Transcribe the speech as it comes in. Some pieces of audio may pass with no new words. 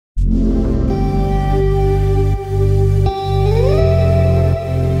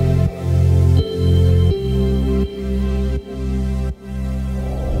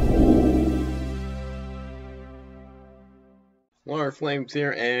Lord Flames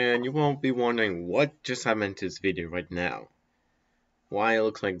here, and you won't be wondering what just happened to this video right now. Why it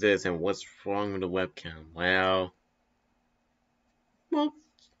looks like this, and what's wrong with the webcam. Well,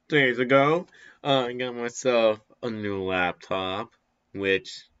 days ago, I got myself a new laptop,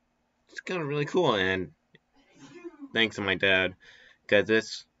 which is kind of really cool, and thanks to my dad, because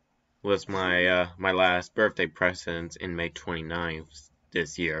this was my last birthday present in May 29th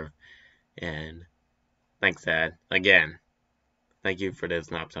this year, and thanks, Dad, again. Thank you for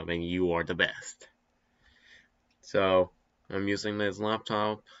this laptop, and you are the best. So, I'm using this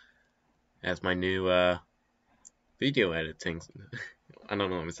laptop as my new video editing. I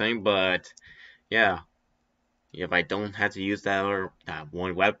don't know what I'm saying, but yeah, if I don't have to use that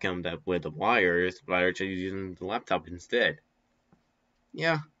one webcam that with the wires, but I'm just using the laptop instead.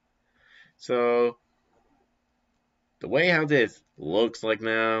 Yeah. So the way how this looks like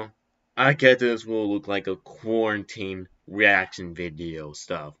now, I guess this will look like a quarantine reaction video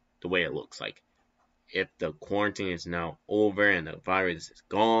stuff. The way it looks like. If the quarantine is now over and the virus is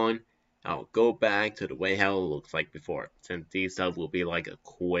gone, I'll go back to the way how it looks like before, since these stuff will be like a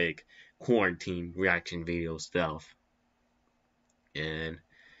quick quarantine reaction video stuff. And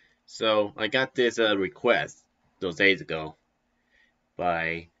so I got this request those days ago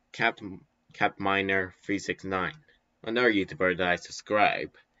by Miner 369, another YouTuber that I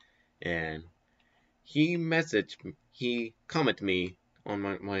subscribe, and he commented me on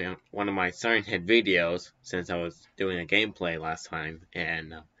one of my Siren Head videos, since I was doing a gameplay last time,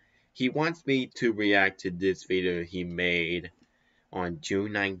 and he wants me to react to this video he made on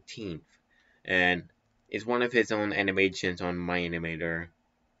June 19th, and it's one of his own animations on my animator,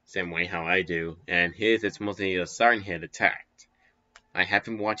 same way how I do, and his is mostly a Siren Head attacked. I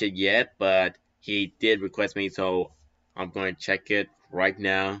haven't watched it yet, but he did request me, so I'm going to check it right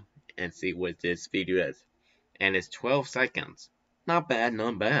now and see what this video is. And it's 12 seconds. Not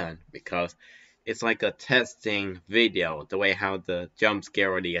bad, because it's like a testing video, the way how the jump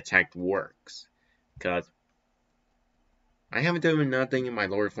scare or the attack works. Because I haven't done nothing in my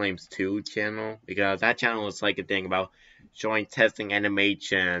Lord Flames 2 channel, because that channel is like a thing about showing testing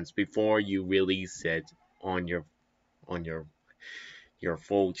animations before you release it on your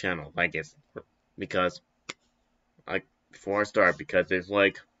full channel, I guess. Because like before I start, because it's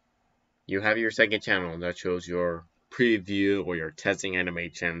like you have your second channel that shows your preview or your testing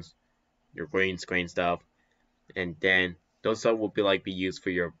animations, your green screen stuff, and then those stuff will be used for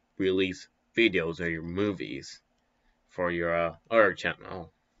your release videos or your movies for your other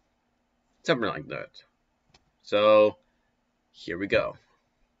channel, something like that. So here we go.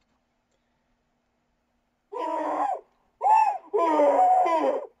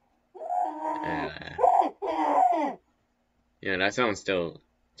 Yeah, that sounds still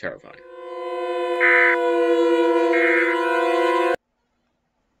terrifying.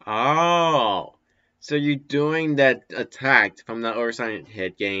 Oh, so you're doing that attack from the other Siren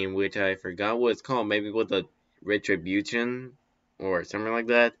Head game, which I forgot what it's called, maybe with the Retribution or something like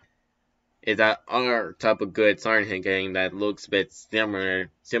that. Is that other type of good Siren Head game that looks a bit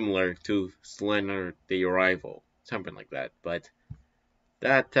similar to Slender the Arrival, something like that. But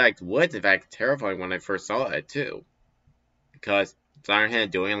that attack was in fact terrifying when I first saw it too, because Siren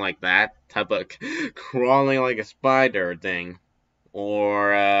Head doing like that type of crawling like a spider thing.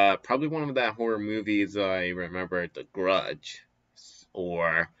 Or probably one of that horror movies I remember, The Grudge,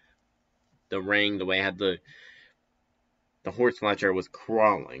 or The Ring, the way it had the horse fletcher was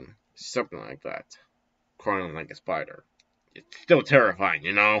crawling, something like that, crawling like a spider. It's still terrifying,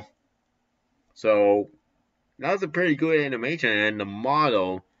 you know. So that was a pretty good animation, and the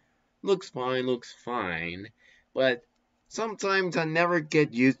model looks fine, but sometimes I never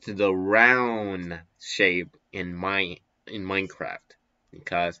get used to the round shape in Minecraft,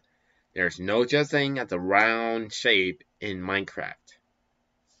 because there's no such thing as a round shape in Minecraft.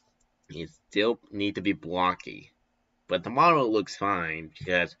 You still need to be blocky, but the model looks fine,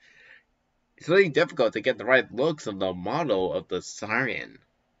 because it's really difficult to get the right looks of the model of the Siren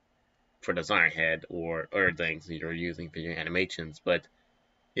for the Siren Head or other things you're using for your animations. But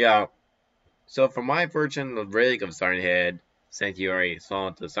yeah, so for my version of rig of Siren Head, since you already saw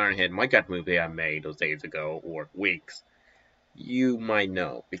the Siren Head Minecraft movie I made those days ago, or weeks, you might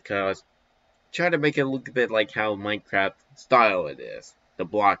know, because try to make it look a bit like how Minecraft style it is, the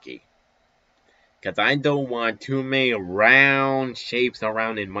blocky. Because I don't want too many round shapes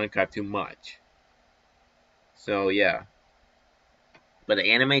around in Minecraft too much. So yeah. But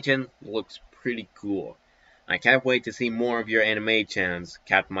the animation looks pretty cool. I can't wait to see more of your animations,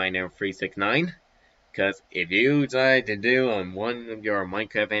 CapMiner369. Because if you decide to do on one of your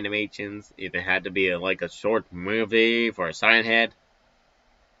Minecraft animations, if it had to be like a short movie for a Siren Head,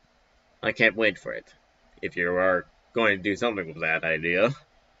 I can't wait for it. If you are going to do something with that idea.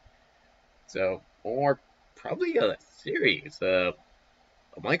 So, or probably a series, a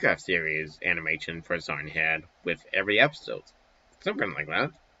Minecraft series animation for Siren Head with every episode. Something like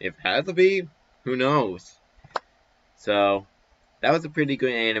that. If it has to be, who knows? So, that was a pretty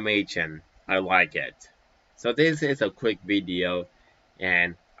good animation. I like it. So this is a quick video,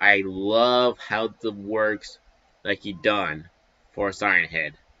 and I love how the works like he done for Siren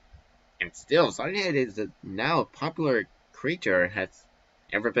Head. And still, Siren Head is now a popular creature has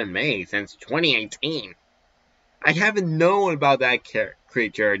ever been made since 2018. I haven't known about that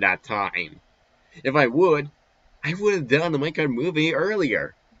creature at that time. If I would have done the Minecraft movie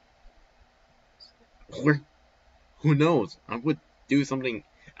earlier. Or who knows? I would do something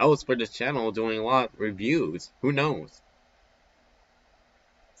else for this channel, doing a lot of reviews. Who knows?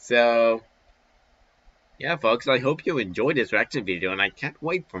 So, yeah, folks, I hope you enjoyed this reaction video, and I can't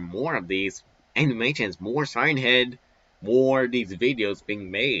wait for more of these animations, more Siren Head, more of these videos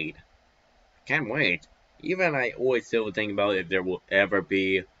being made. Can't wait. Even I always still think about if there will ever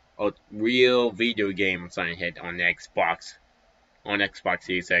be a real video game of Siren Head on Xbox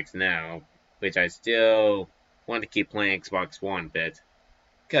Series X now, which I still want to keep playing Xbox One bit.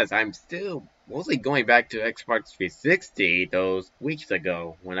 Because I'm still mostly going back to Xbox 360 those weeks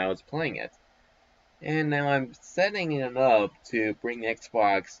ago when I was playing it. And now I'm setting it up to bring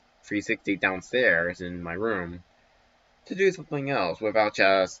Xbox 360 downstairs in my room to do something else without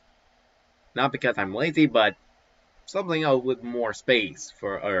just, not because I'm lazy, but something else with more space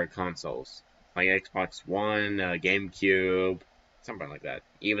for other consoles. Like Xbox One, GameCube, something like that.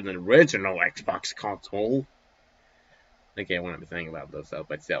 Even the original Xbox console. Okay, I won't be thinking about those stuff,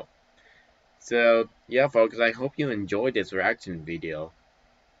 but still. So, yeah, folks, I hope you enjoyed this reaction video.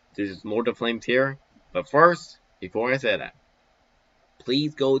 This is Lord of Flames here. But first, before I say that,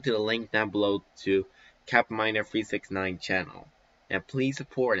 please go to the link down below to CapMiner369 channel. And please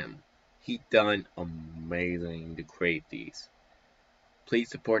support him. He done amazing to create these. Please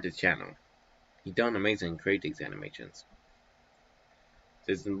support his channel. He done amazing to create these animations.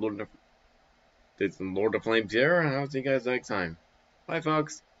 This is Lord of Flames here, and I'll see you guys next time. Bye,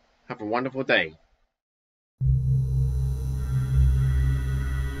 folks. Have a wonderful day.